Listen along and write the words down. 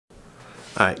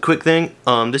Alright, quick thing.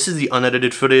 This is the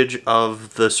unedited footage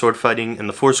of the sword fighting in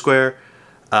the Foursquare.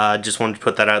 Just wanted to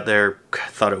put that out there.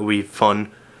 Thought it would be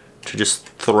fun to just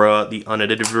throw out the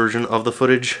unedited version of the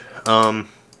footage. Hope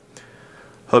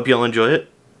y'all enjoy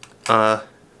it. Yeah,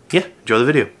 enjoy the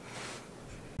video.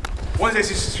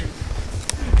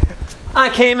 I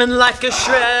came in like a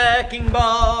shrecking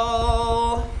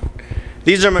ball.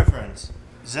 These are my friends.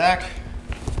 Zach.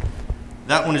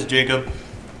 That one is Jacob.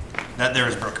 That there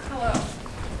is Brooke. Hello.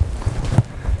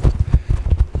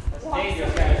 That's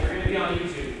dangerous, guys. We're going to be on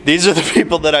YouTube. These are the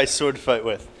people that I sword fight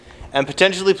with. And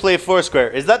potentially play Foursquare.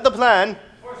 Is that the plan?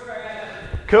 Foursquare,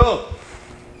 yeah. Cool.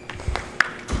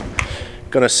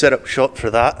 Gonna set up shop for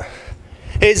that.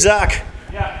 Hey Zach.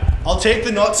 Yeah. I'll take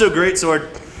the not so great sword.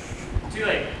 Too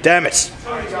late. Damn it.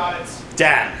 Already got it.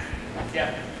 Damn.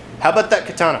 Yeah. How about that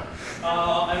katana?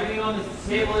 Everything on the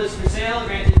table is for sale.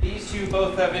 Granted, these two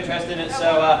both have interest in it,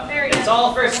 so it's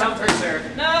all first come, first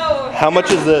serve. No. How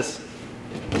much is this?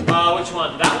 Which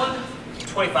one? That one?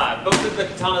 25. Both of the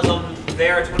katanas on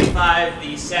there are 25.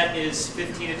 The set is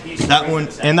 15 apiece. That one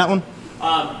and that one?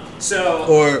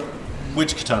 Or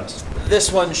which katanas?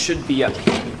 this one should be up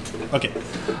here. Okay.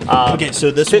 Okay,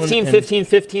 so this 15, one 15,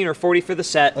 15, or 40 for the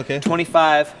set. Okay.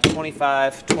 25,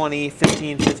 25, 20,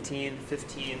 15, 15,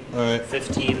 15, all right.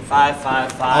 15, 5,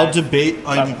 5, 5. I'll debate.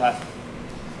 I'm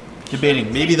 5.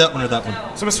 debating. Maybe that one or that one.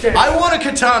 No. So I'm scared. I want a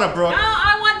katana, bro. No,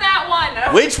 I want that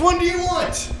one. Which one do you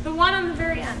want? The one on the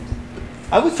very end.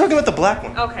 I was talking about the black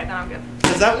one. Okay, then I'm good.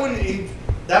 Because that one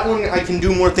I can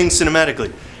do more things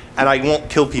cinematically. And I won't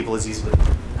kill people as easily.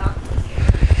 Oh.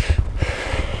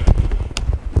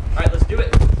 Alright, let's do it.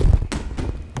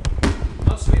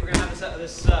 Oh, sweet, we're gonna have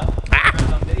this on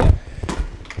video.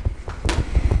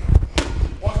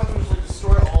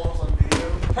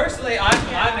 Personally,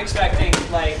 I'm expecting,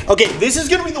 like... Okay, this is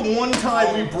gonna be the one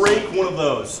time we break one of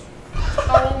those.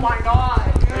 Oh my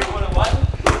god. Wait, what?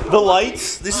 The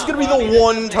lights? This is gonna be the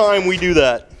one time we do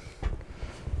that.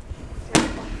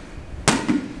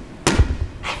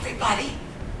 Everybody,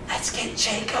 let's get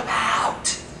Jacob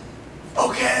out.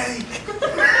 Okay.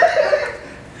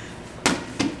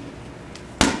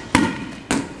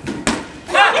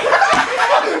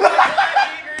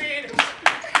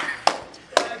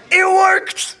 It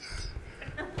worked!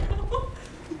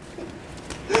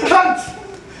 Cunt!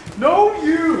 No,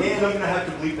 you! And I'm gonna have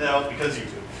to bleep that out because you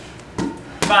do.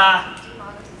 Bah.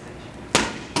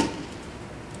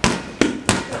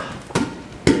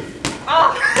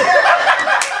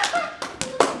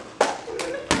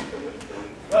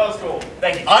 That was cool.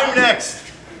 Thank you. I'm next.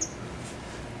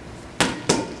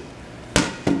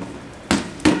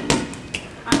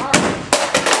 I'm already.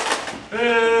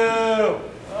 Boo!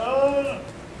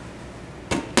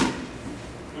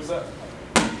 Who's that?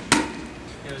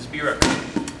 It was B-Rook.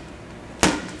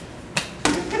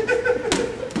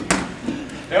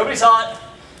 Nobody saw it.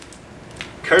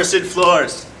 Cursed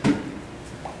floors.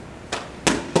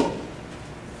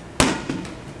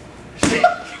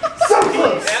 So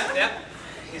close! Yep, yep.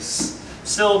 He's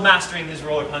still mastering his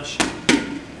roller punch. That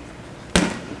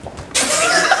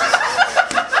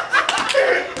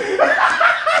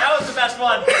was the best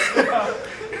one.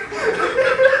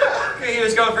 Okay, he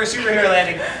was going for a superhero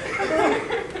landing.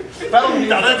 Dun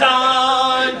dun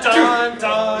dun dun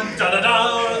dun dun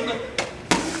dun.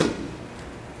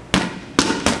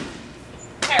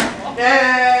 Terrible.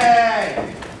 Yay!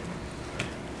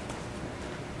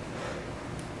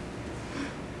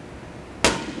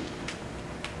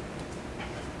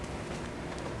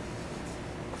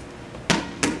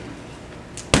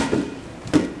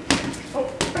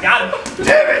 Got him.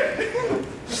 Damn it!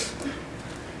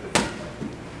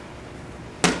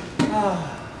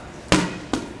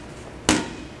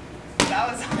 That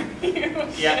was on you.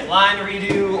 Yeah, line,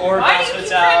 redo, or Why do you crossfits keep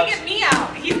trying out. to get me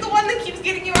out? He's the one that keeps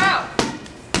getting you out.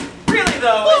 Really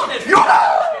though, isn't it? He's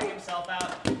getting himself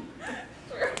out.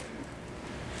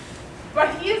 But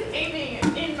he is aiming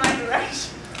in my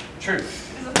direction. True. It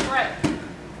is a threat.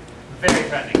 Very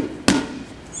threatening.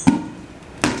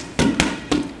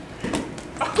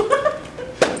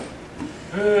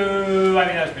 Ooh, I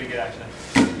mean that was pretty good actually.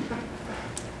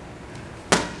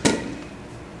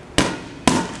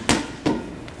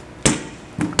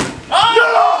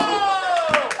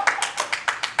 Oh!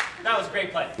 That was a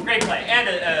great play. Great play. And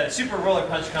a super roller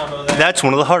punch combo there. That's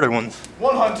one of the harder ones.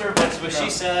 One hunter. That's what she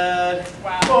said.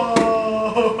 Wow.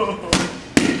 Oh.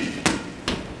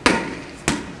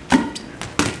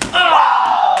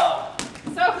 Oh!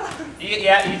 So close.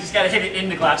 Yeah, you just gotta hit it in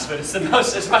the glass foot. It's the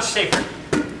most, it's much safer.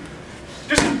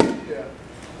 Just Yeah.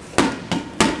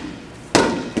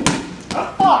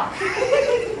 Ah, fuck!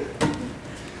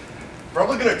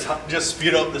 Probably gonna just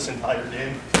speed up this entire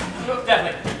game.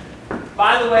 Definitely.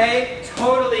 By the way,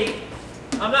 totally,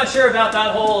 I'm not sure about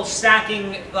that whole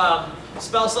stacking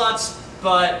spell slots,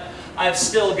 but I've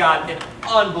still got an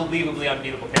unbelievably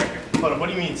unbeatable character. Hold on, what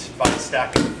do you mean by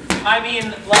stacking? I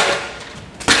mean, like,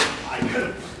 I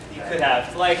could. you could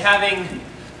have, like having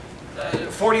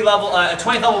 40 level,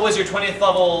 20th level wizard, 20th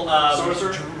level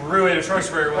Sorcerer? druid or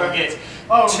sorcerer will get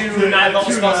Oh, two good. 9th level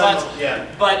Two spell 9th slots. level, yeah.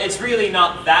 But it's really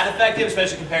not that effective,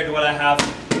 especially compared to what I have.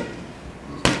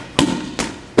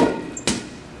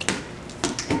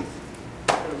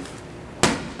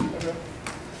 Okay.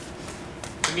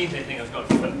 It means anything I was going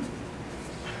to flip.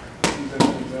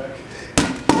 Exactly.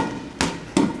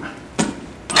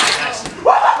 Nice.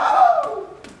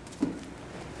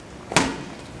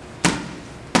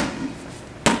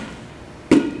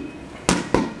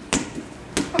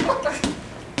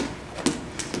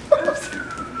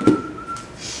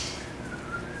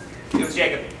 It was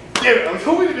Jacob. Damn it, I was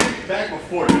hoping to get back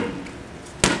before you.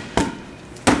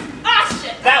 Ah,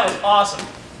 shit. That was awesome.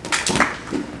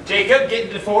 Jacob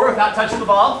getting to 4 without touching the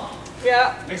ball.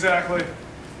 Yeah. Exactly.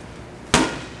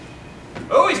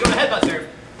 Oh, he's going to headbutt serve.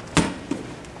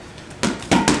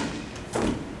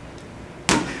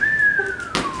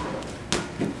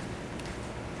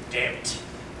 Damn it.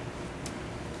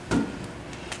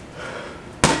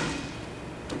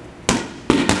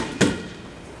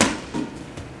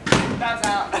 That's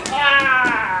out.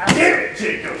 Ah! Damn it,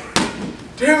 Jacob!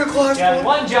 Damn it, Class. You had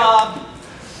one job.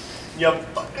 You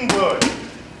fucking would.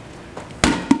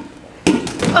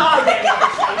 Oh, damn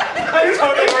it.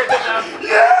 Totally worth it now.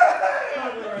 Yeah!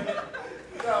 Totally worth it.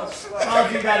 I'll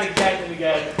do that again and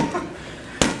again.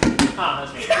 Ah,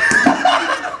 that's me.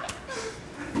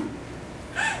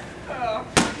 Oh.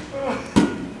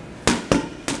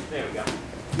 There we go.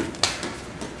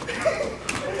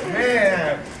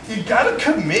 Man, you gotta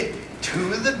commit to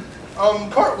the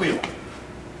cartwheel. Wow,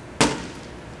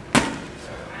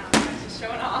 that's just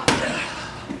showing off.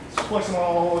 Flexing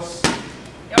all this.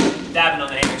 Yep. Dabbing on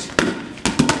the hangers.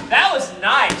 That was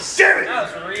nice. Damn it.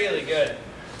 That was really good.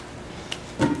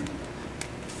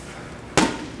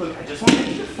 Look, I just want to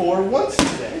hit it 4 once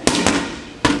today.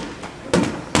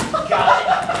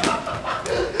 Got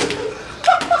it.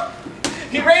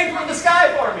 He rained from the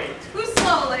sky for me. Too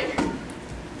slowly.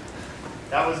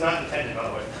 That was not intended, by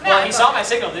the way. Well, he saw my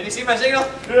signal. Did he see my signal?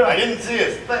 I didn't see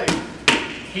his thing.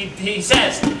 He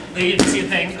says that he didn't see a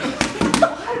thing.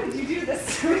 Why would you do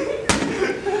this to me?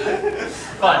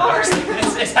 Fun.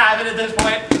 It's happened at this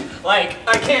point. Like,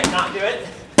 I can't not do it.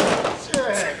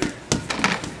 Sure.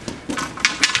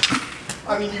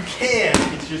 I mean, you can.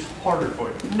 It's just harder for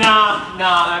you. Nah,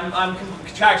 I'm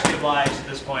contractually obliged at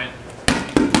this point.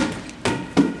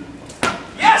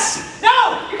 Yes!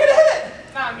 No! You're gonna hit it!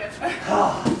 No, I'm good.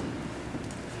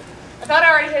 I thought I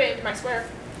already hit it into my square.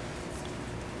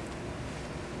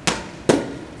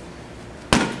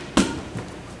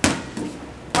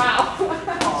 Wow.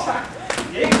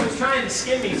 Jake was trying to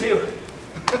skin me too.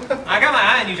 I got my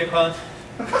eye on you, Jake Quillen.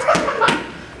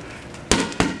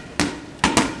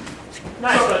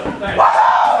 Nice, but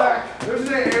There's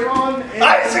an Aaron. And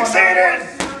I succeeded!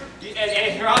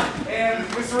 and you're on. And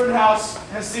Mr. Rittenhouse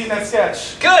has seen that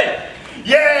sketch. Good!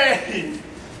 Yay!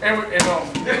 And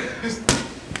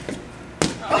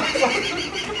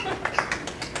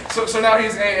so now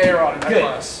he's Aaron in that Good.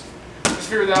 class. Just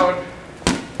figured that would.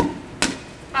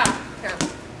 Ah, here.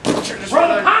 Just Run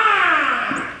the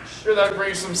figured that would bring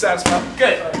you some satisfaction.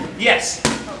 Good. Yes.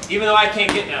 Even though I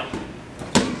can't get now.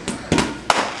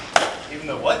 Even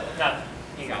though what? Nothing.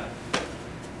 You got it.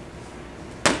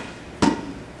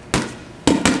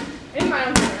 In my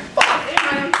own square. In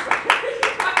my own square.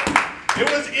 It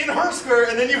was in her square,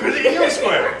 and then you put it in your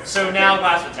square. So now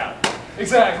Glasswood's out.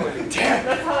 Exactly. Damn.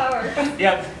 That's how that works.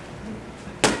 Yep.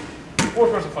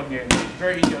 4th was a fun game.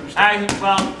 Very easy to understand.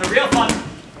 Well, the real fun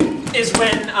is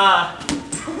when I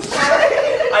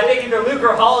think either Luke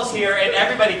or Hall is here and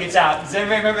everybody gets out. Does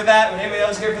anybody remember that? When anybody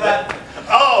else here for that?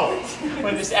 Oh!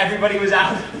 When just everybody was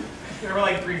out. There were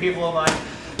like 3 people in line. I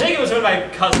think it was when my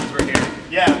cousins were here.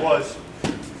 Yeah, it was.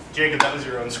 Jacob, that was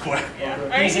your own square. Yeah.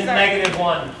 Alright, He's in sorry.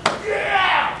 -1.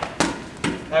 Yeah!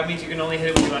 That means you can only hit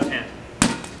it with your left hand.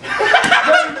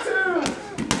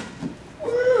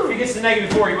 If he gets to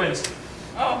 -4, he wins.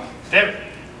 Oh. Damn it.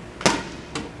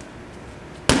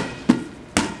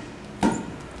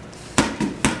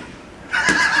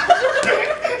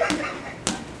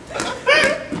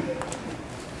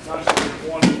 Not just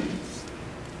one.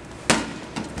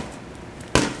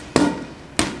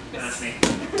 That's me.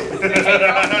 Trying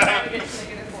to get to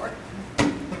 -4.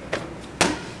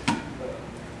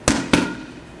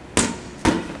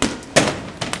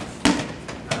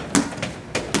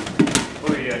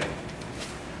 good.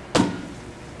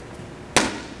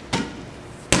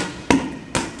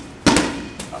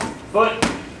 Foot.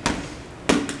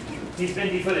 He's been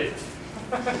defooted.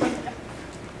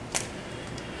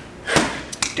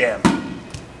 Damn.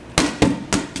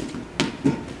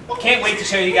 Can't wait to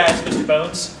show you guys Mr.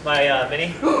 Bones, my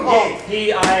mini.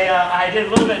 I did a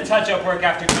little bit of touch-up work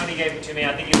after Tony gave it to me.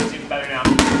 I think it looks even better now.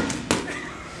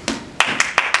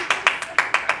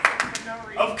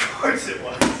 Of course it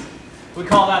was. We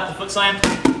call that the foot slam.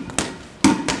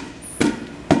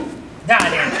 Nah,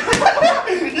 damn.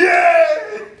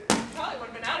 Yeah! Probably would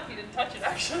have been out if you didn't touch it,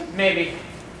 actually. Maybe.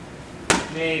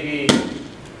 Maybe.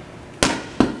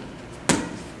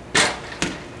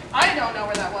 I don't know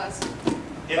where that was.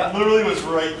 It literally was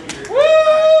right here.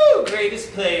 Woo!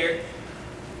 Greatest player.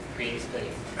 Greatest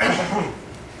player. Have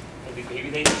a great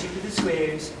relationship with the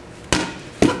squares.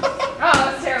 Oh,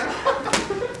 that's terrible.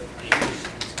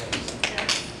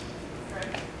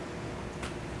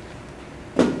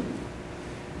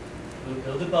 We'll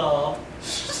build a ball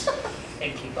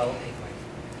and keep all paper.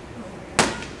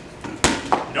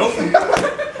 Nope.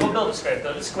 We'll build a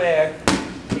square,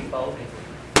 keep all paper.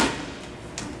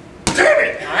 Damn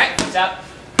it! Alright, what's up?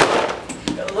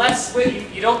 Less,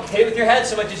 you don't hit it with your head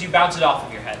so much as you bounce it off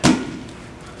of your head.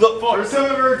 Look, first time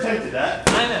I've ever attempted that.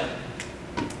 I know.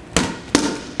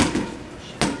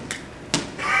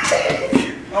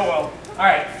 Oh well.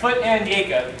 Alright, foot and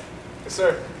Jacob. Yes,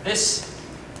 sir. This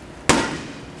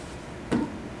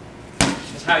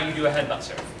is how you do a headbutt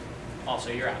serve.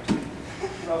 Also, you're out.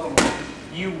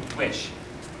 You wish.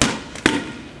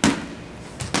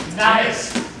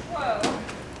 Nice! Whoa.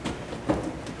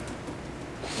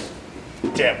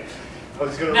 Damn. I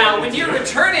was gonna Now, when you're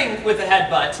returning with a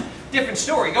headbutt, different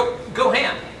story. Go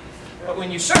ham. But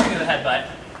when you're serving with a headbutt,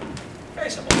 very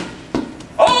simple.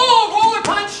 Oh, roller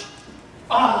punch!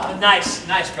 Oh, nice,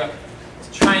 nice, Brooke.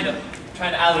 Trying to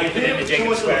alley-oop it into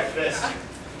Jacob's square.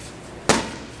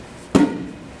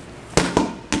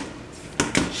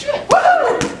 Shit!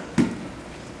 Woo!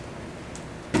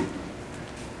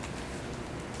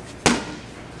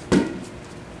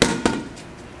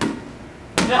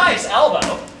 Nice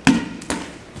elbow.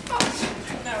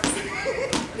 No.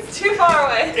 It's too far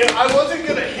away. If I wasn't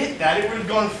gonna hit that, it would have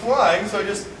gone flying, so I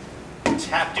just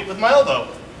tapped it with my elbow.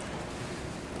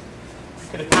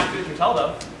 Could have tapped it with your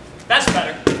elbow. That's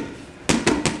better.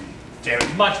 Damn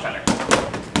it. Much better.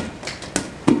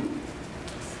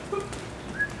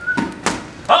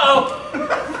 Uh-oh!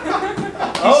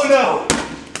 Oh no!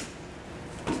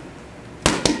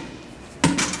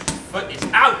 Foot is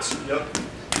out. Yep.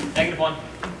 -1.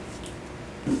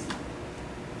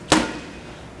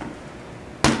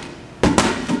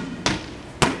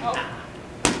 Oh.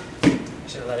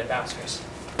 Should have let it bounce first.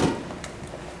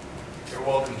 You're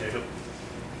welcome, Jacob.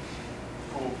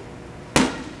 Cool.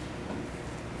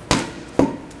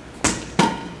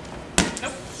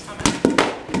 Nope. I'm out.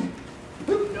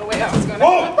 No way that was going to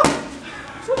Oh!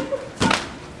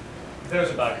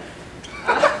 There's a bug.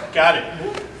 Got it.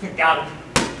 Got him.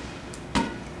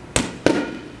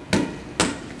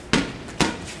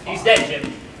 He's dead,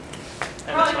 Jim.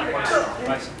 And that's my point.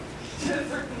 Right.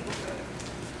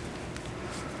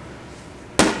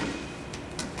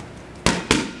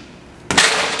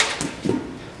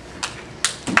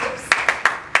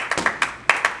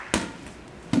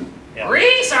 Yeah.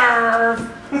 Reserve!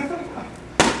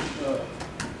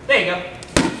 There you go.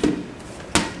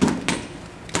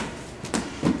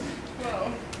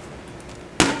 Whoa.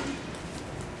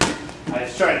 I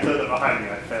was trying to put them behind me.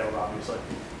 I failed, obviously.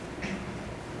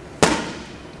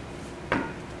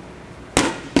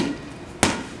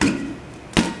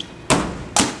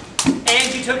 And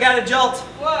you took out a jolt.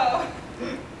 Whoa.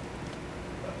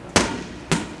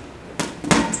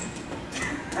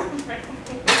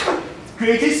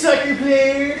 Greatest soccer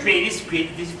player! Greatest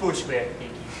Foursquare.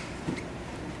 Thank you.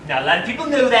 Not a lot of people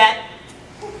know that.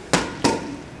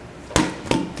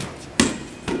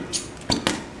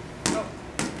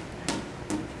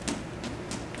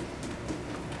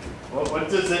 What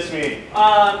does this mean?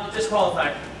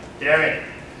 Disqualified. Damn it.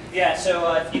 Yeah,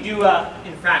 so if you do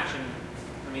infraction,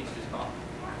 that means disqualified.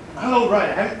 Oh, right.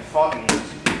 I haven't fought in years.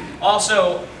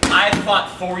 Also, I've fought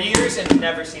 4 years and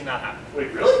never seen that happen.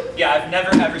 Wait, really? Yeah, I've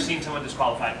never ever seen someone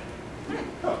disqualified.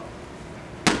 Oh.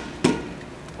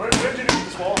 Where did you get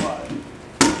disqualified?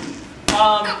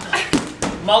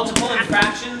 Multiple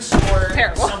infractions or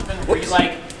Terrible. something where you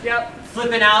like Yep.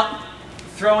 flipping out,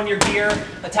 throwing your gear,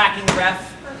 attacking the ref.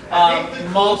 I think the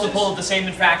Multiple of the same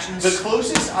infractions. The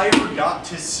closest I ever got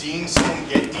to seeing someone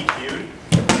get DQ'd.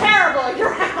 Terrible.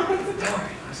 You're out. Don't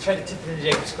worry, I was trying to tip it into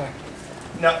Jacob's square.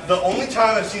 Now, the only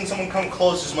time I've seen someone come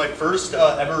close is my first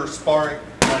ever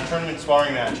tournament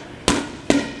sparring match,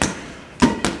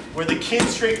 where the kid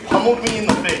straight pummeled me in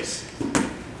the face.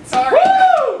 Sorry.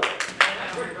 Woo!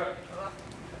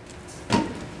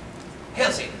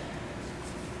 Hail Satan.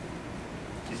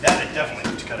 That I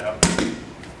definitely need to cut out.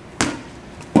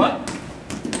 What?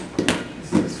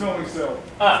 It's filming still.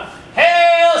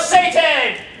 Hail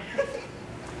Satan!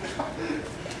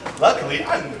 Luckily,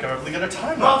 I'm currently gonna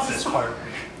time lapse this part.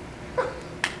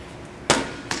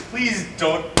 Please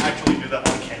don't actually do that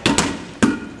on camera.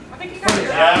 I think you got it.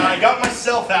 Yeah, I got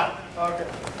myself out. Okay.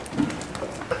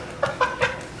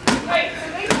 Wait,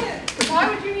 so they can't. Why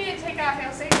would you need to take out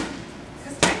Hail Satan?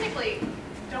 Because technically,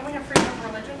 don't we have freedom of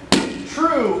religion?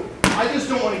 True, I just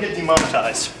don't want to get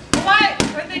demonetized. What?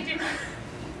 What did they do?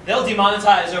 They'll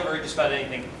demonetize over just about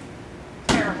anything.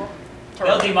 Terrible.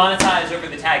 They'll demonetize over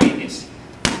the tag atheist.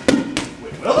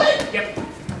 Wait, will they? Yep.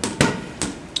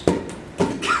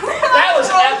 That was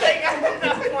epic. At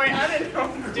that point, I didn't know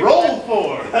what to do. Roll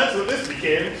 4. That's what this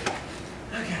became.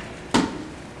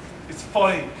 It's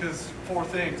funny because 4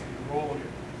 things and you roll again.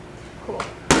 Cool.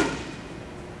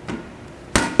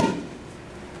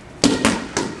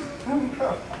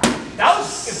 That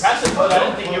was impressive, but I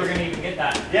didn't think you were going to even get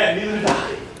that. Yeah, neither did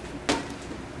I.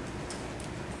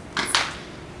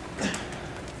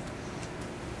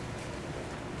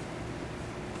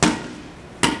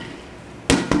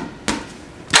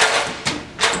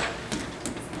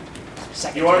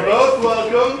 You are both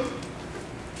welcome.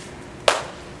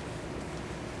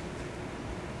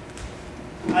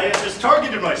 I have just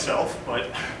targeted myself, but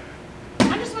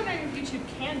I'm just wondering if YouTube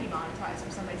can demonetize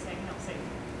for somebody saying Hail Satan.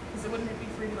 Because it wouldn't it be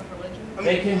freedom of religion?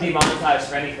 They can demonetize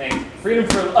for anything. Freedom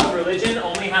of religion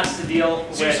only has to deal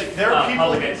Seriously, with there are people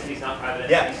public that- entities, not private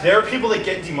yeah, entities. there are people that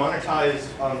get demonetized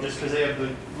just because they have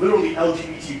the literally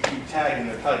LGBTQ tag in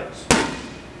their titles.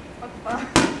 What the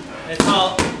fuck? It's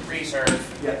all research.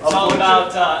 Yeah, It's all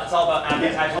about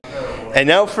advertising. And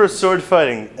now for sword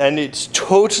fighting, and it's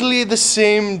totally the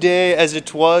same day as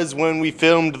it was when we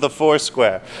filmed the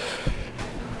Foursquare.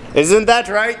 Isn't that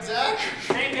right, Zach?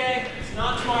 Same day. It's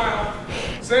not tomorrow.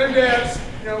 Same dance.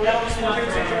 You know, Yeah, it's not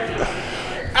tomorrow.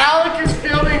 Alec is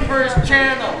filming for his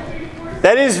channel.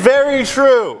 That is very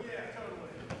true.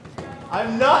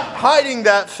 I'm not hiding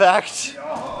that fact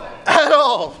at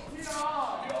all.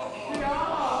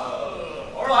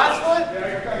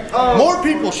 More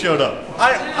people showed up.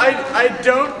 I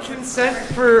don't consent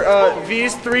for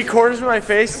these 3/4 of my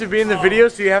face to be in the video,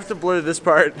 so you have to blur this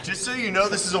part. Just so you know,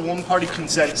 this is a one-party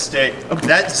consent state.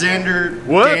 That's Xander,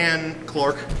 What? Dan,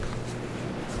 Clark.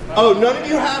 Oh, none of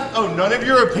you have. Oh, none of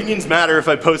your opinions matter if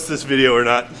I post this video or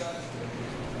not.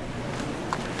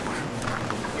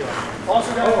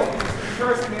 Also, guys,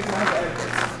 first needs to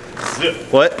have the edit.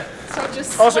 What? So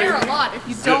just Also, swear a lot if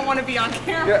you don't want to be on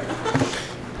camera.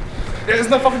 Yeah,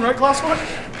 isn't that fucking right, class one?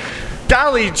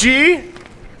 Dolly G.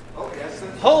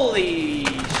 Holy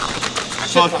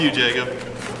Fuck you, Jacob.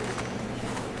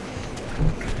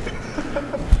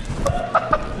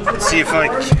 Let's see if I.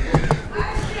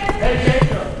 Hey,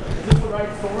 Jacob, is this the right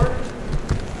sword?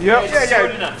 Yep. It's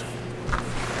sword enough.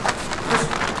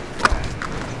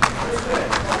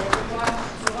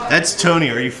 That's Tony.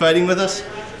 Are you fighting with us?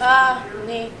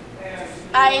 Knee.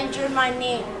 I injured my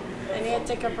knee. I need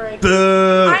to take a break.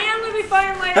 Boo! I am gonna be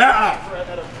fighting later.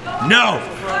 No!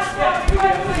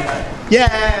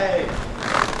 Yay!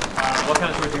 What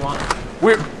kind of sword do you want?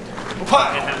 We're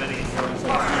I didn't have any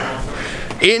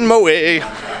swords. In my way. Yeah.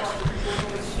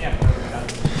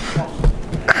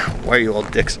 Why are you all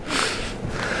dicks?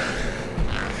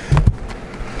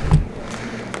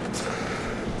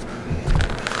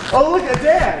 oh, look at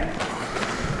Dan.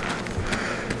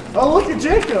 Oh, look at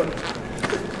Jacob.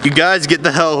 You guys get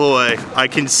the hell away. I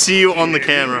can see you on the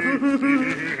camera.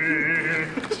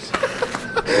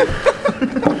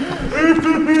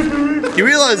 You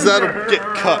realize that'll get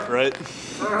cut, right?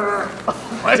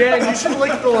 Dan, you should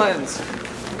lick the lens.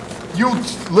 You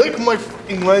lick my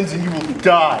fucking lens and you will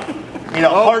die. In a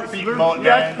heartbeat, moment, You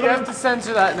have to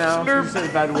censor that now. You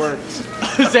said bad words.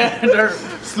 Xander.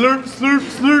 Slurp, slurp,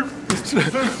 slurp.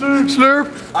 Slurp, slurp.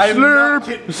 I'm not Slurp,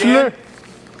 kidding. slurp.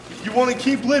 If you want to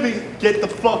keep living, get the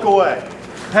fuck away.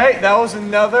 Hey, that was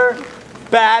another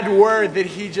bad word that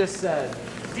he just said.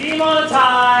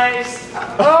 Demonetized.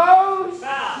 Oh,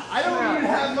 Foul. I don't even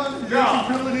have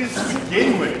monetization abilities to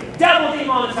begin with. Double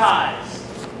demonetized.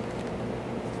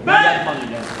 Men.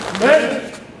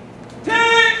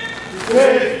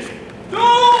 Take. Do.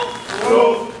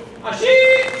 Ashi.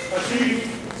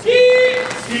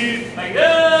 Ski. Like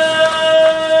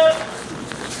that.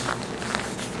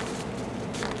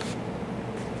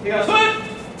 You got foot.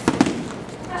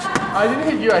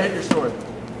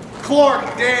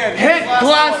 hand. Hit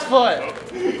glass foot.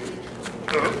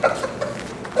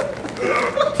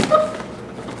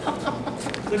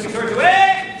 Looking towards the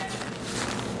way.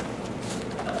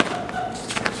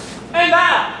 And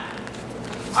bow.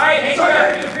 All right, hey,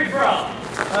 sir, do a free for all.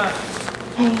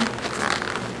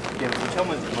 Yeah, tell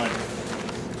me the money.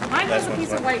 Mine has a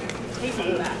piece of white tape on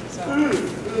the back, so.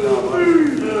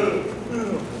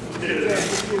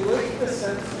 If you lift the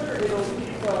sensor, it'll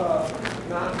keep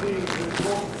not being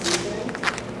visible.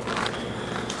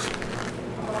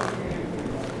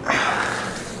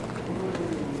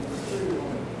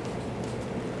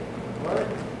 What?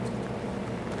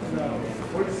 No.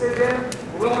 What'd you say, Dan?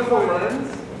 With the lens?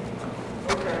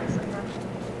 Okay.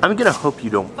 I'm gonna hope you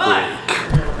don't break.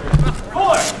 5,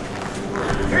 4,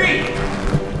 3,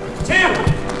 2,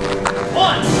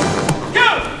 1, go!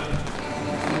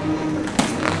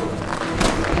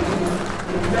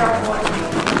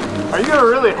 Are you gonna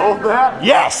really hold that?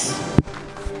 Yes!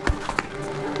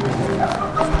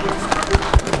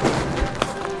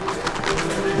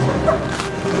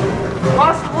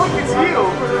 Austin, look, it's you!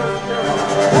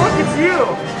 Look, it's you!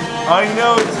 I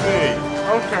know it's me.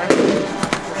 Okay.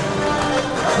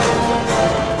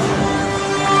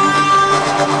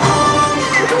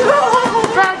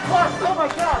 Bad clutch! Oh my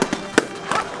god!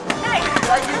 Hey! Did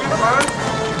I give you first?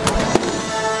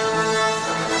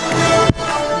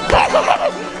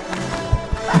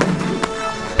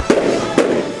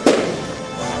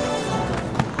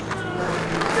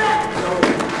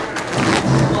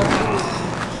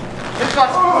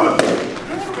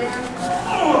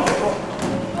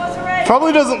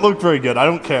 Probably doesn't look very good. I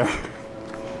don't care.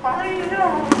 How do you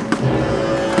know?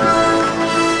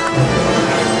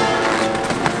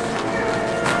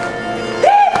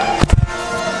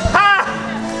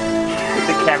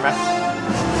 The camera.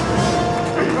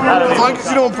 As long as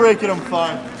you don't break it, I'm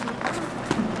fine.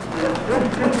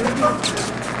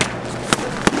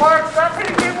 Mark, stop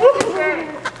hitting people with the thing!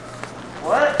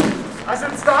 What? I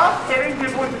said stop hitting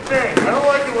people with the thing. I don't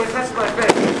like it when it touches my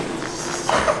face.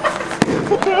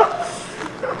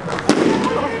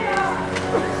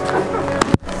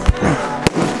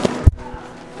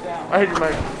 I hate your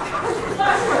mic.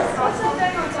 What's that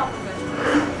thing on top of it?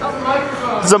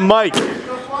 It's a mic.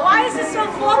 Why is it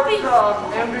so floppy?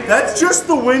 That's just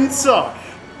the windsuck.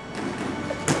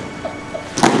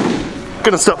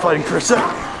 Gonna stop fighting for a sec.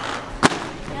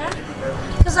 Yeah?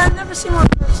 Because I've never seen one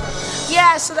person.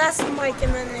 Yeah, so that's the mic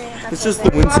and then they have It's just the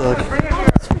windsuck. Oh,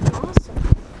 that's freaking awesome.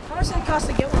 How much does it cost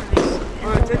to get one of these?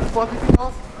 Take the fluffy thing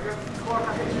off.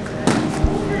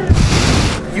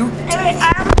 You. Anyway,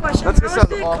 I have a question. That's How just much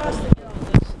did it sounds cost to get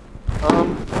all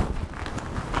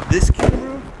this? This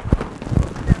camera,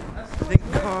 I think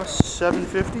costs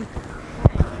 $750.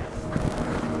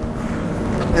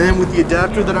 And then with the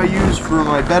adapter that I use for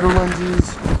my better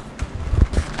lenses,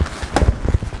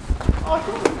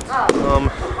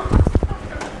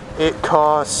 it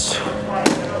costs,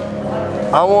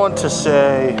 I want to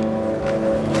say,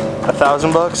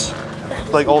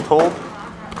 $1,000, like all told.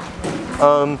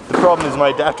 The problem is my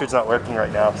adapter's not working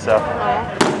right now, so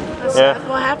yeah.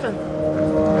 What happened?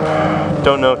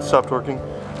 Don't know, it stopped working.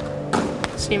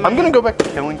 I'm gonna go back to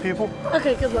killing people.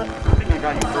 Okay, good luck.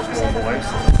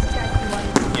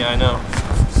 Yeah, I know.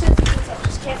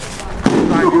 Just can't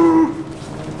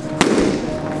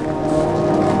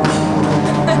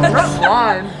That's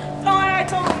fine. No, I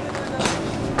told you.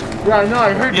 Yeah, I know,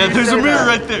 I heard Yeah, you there's say a mirror that.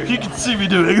 right there. You can see me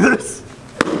doing this.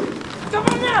 Come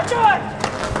on now, George!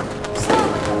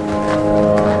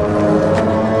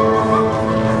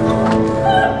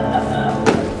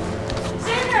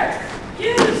 Xander!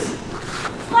 Use!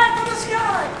 Flat from the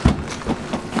sky!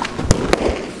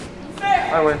 Fair!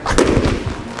 I win.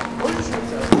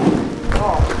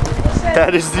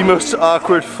 That is the most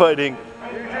awkward fighting.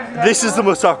 This is the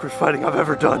most awkward fighting I've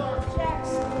ever done.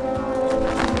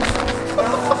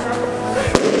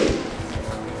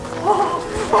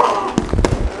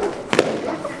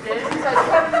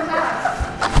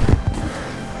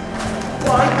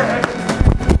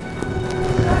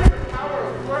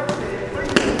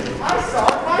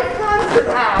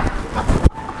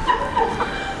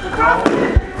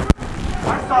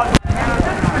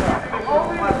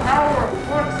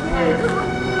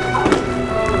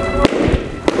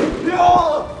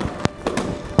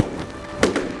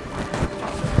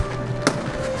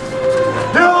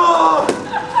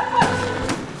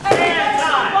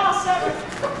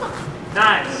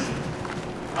 Nice.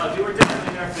 Dude, we're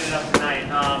definitely nerfing it up tonight.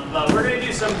 But we're gonna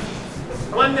do some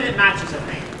 1-minute matches, I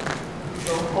think.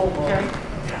 Okay.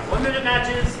 Yeah, 1-minute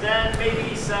matches, then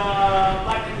maybe some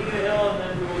Black King of the Hill, and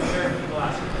then we will nerf people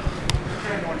after that.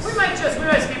 We might skip the,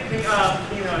 and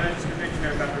just make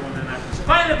nerf after 1-minute matches.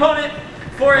 Find an opponent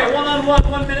for a one-on-one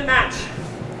 1-minute match.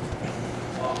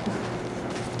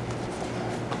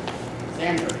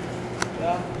 Xander.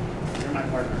 Yeah? You're my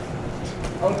partner.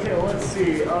 Okay, let's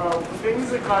see. Things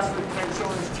that cause potential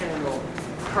in this channel.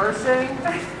 Cursing,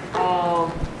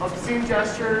 obscene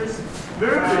gestures,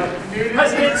 nudity.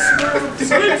 President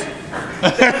salute.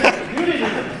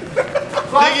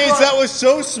 Thing is, that was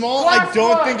so small, I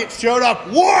don't think it showed up.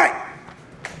 What?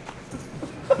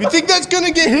 You think that's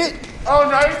gonna get hit? Oh,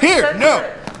 nice. Here,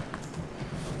 no.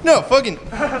 No, fucking.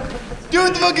 Do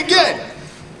it the fuck again.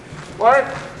 What?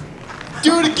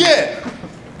 Do it again.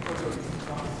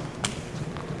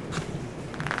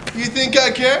 You think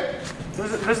I care?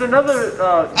 There's another.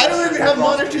 I don't even have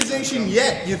monetization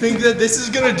yet. You think that this is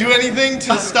gonna do anything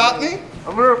to stop me?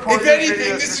 I'm gonna report If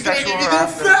anything, this is gonna get me there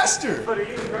faster.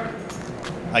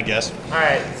 I guess. All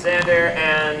right, Xander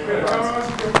and.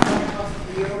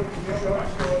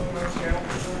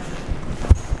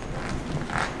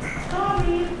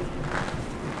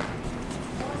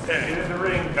 Get in the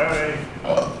ring, Cody.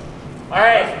 All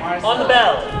right, on the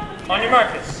bell, on your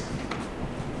markers.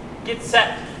 Get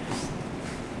set.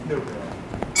 No.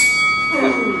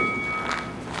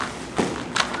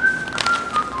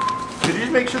 Could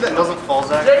you make sure that doesn't fall,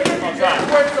 Zach? I'll try.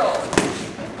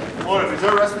 What, is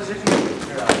there a rest position?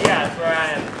 Yeah, that's where I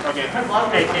am. Okay.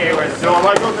 AKA where So am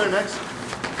I going there next?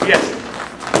 Yes.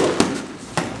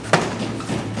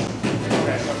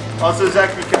 Also,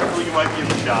 Zach, be careful, you might be in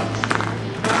the shot.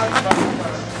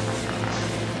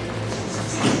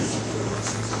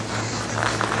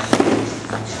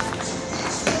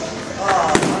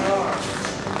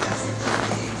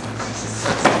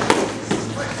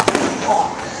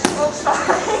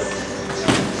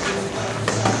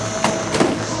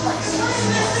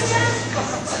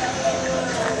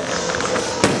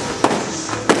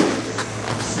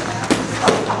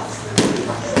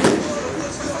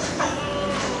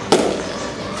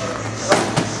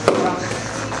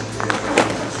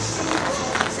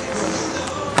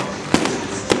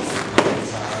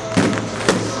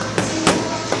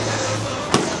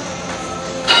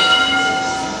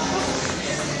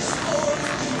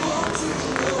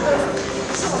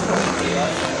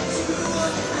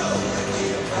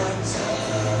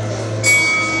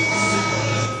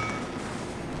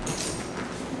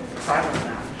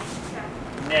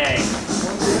 Nay.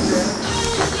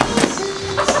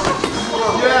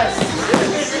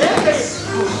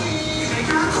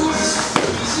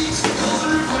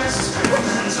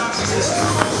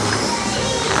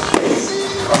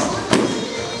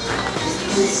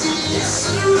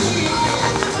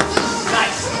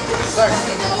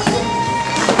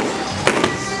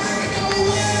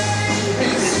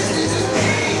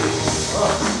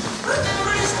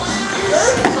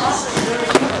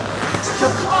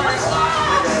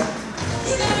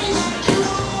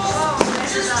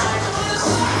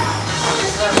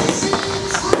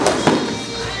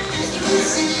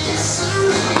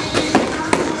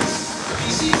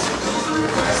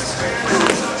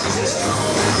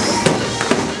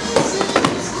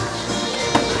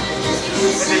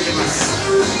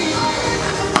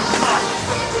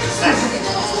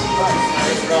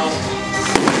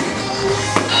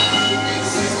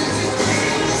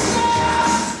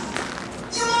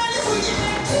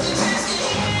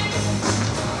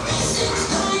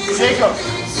 Jacob.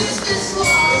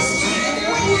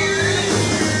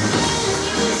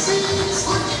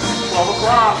 12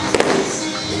 o'clock.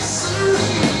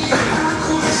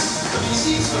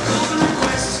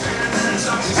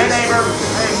 Hey, neighbor.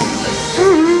 Hey.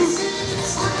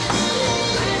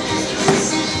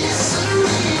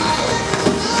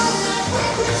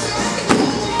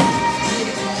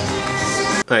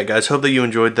 Alright guys, hope that you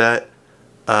enjoyed that.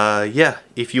 Yeah,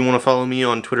 if you want to follow me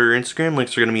on Twitter or Instagram,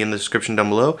 links are going to be in the description down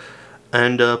below.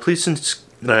 And please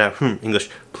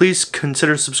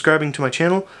consider subscribing to my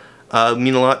channel. It would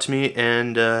mean a lot to me,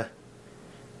 and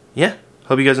yeah,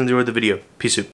 hope you guys enjoyed the video. Peace out.